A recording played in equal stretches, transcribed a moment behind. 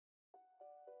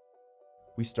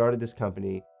We started this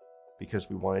company because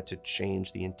we wanted to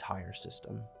change the entire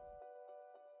system.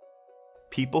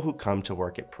 People who come to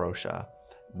work at Proscia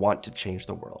want to change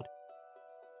the world.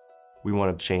 We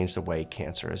want to change the way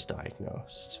cancer is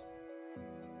diagnosed.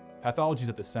 Pathology is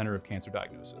at the center of cancer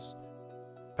diagnosis.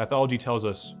 Pathology tells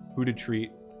us who to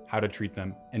treat, how to treat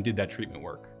them, and did that treatment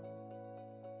work?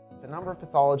 The number of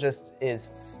pathologists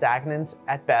is stagnant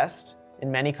at best.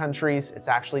 In many countries, it's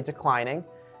actually declining.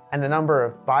 And the number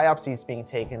of biopsies being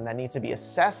taken that need to be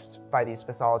assessed by these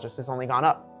pathologists has only gone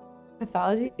up.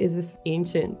 Pathology is this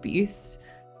ancient beast.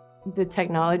 The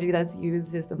technology that's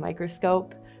used is the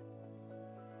microscope.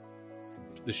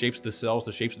 The shapes of the cells,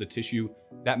 the shapes of the tissue,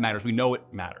 that matters. We know it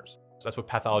matters. So that's what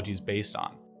pathology is based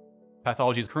on.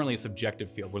 Pathology is currently a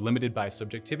subjective field. We're limited by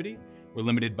subjectivity. We're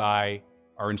limited by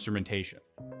our instrumentation.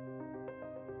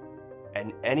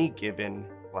 And any given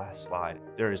glass slide,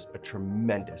 there is a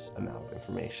tremendous amount of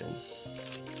information.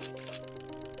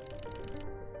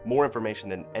 More information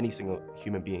than any single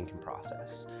human being can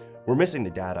process. We're missing the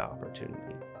data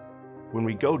opportunity. When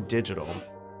we go digital,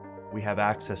 we have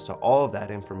access to all of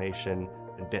that information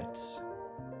in bits,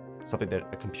 something that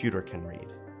a computer can read.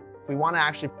 If we want to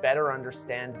actually better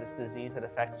understand this disease that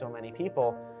affects so many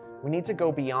people, we need to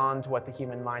go beyond what the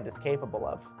human mind is capable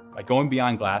of. By going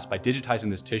beyond glass, by digitizing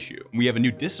this tissue, we have a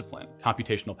new discipline,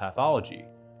 computational pathology,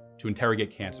 to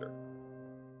interrogate cancer.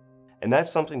 And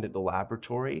that's something that the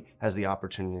laboratory has the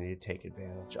opportunity to take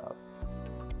advantage of.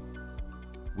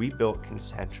 We built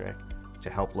Concentric to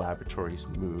help laboratories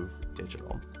move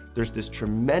digital. There's this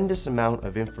tremendous amount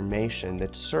of information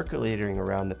that's circulating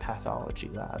around the pathology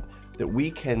lab that we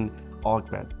can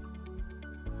augment.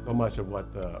 So much of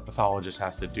what the pathologist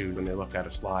has to do when they look at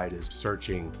a slide is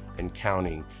searching and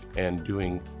counting and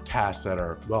doing tasks that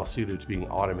are well suited to being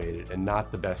automated and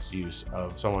not the best use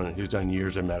of someone who's done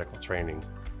years of medical training.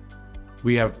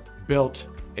 We have built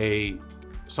a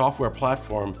software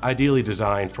platform ideally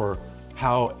designed for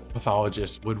how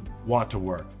pathologists would want to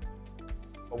work.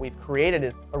 What we've created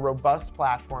is a robust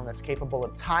platform that's capable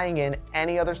of tying in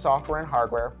any other software and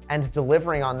hardware and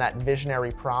delivering on that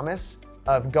visionary promise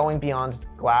of going beyond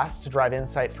glass to drive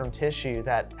insight from tissue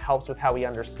that helps with how we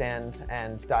understand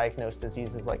and diagnose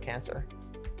diseases like cancer.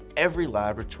 Every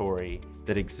laboratory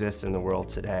that exists in the world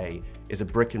today is a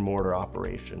brick and mortar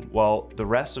operation, while the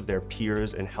rest of their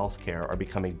peers in healthcare are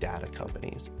becoming data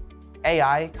companies.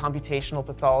 AI, computational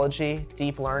pathology,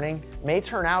 deep learning may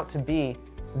turn out to be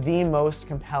the most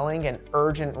compelling and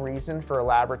urgent reason for a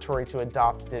laboratory to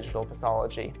adopt digital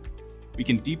pathology. We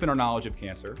can deepen our knowledge of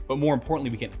cancer, but more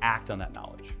importantly, we can act on that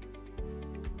knowledge.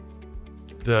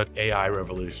 The AI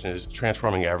revolution is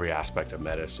transforming every aspect of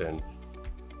medicine.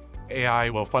 AI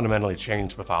will fundamentally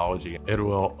change pathology. It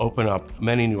will open up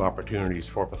many new opportunities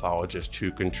for pathologists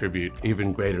to contribute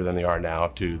even greater than they are now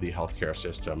to the healthcare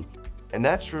system. And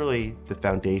that's really the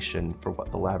foundation for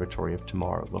what the laboratory of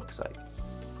tomorrow looks like.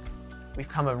 We've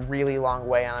come a really long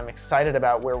way, and I'm excited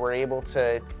about where we're able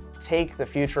to take the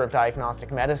future of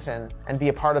diagnostic medicine and be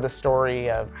a part of the story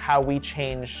of how we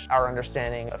change our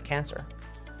understanding of cancer.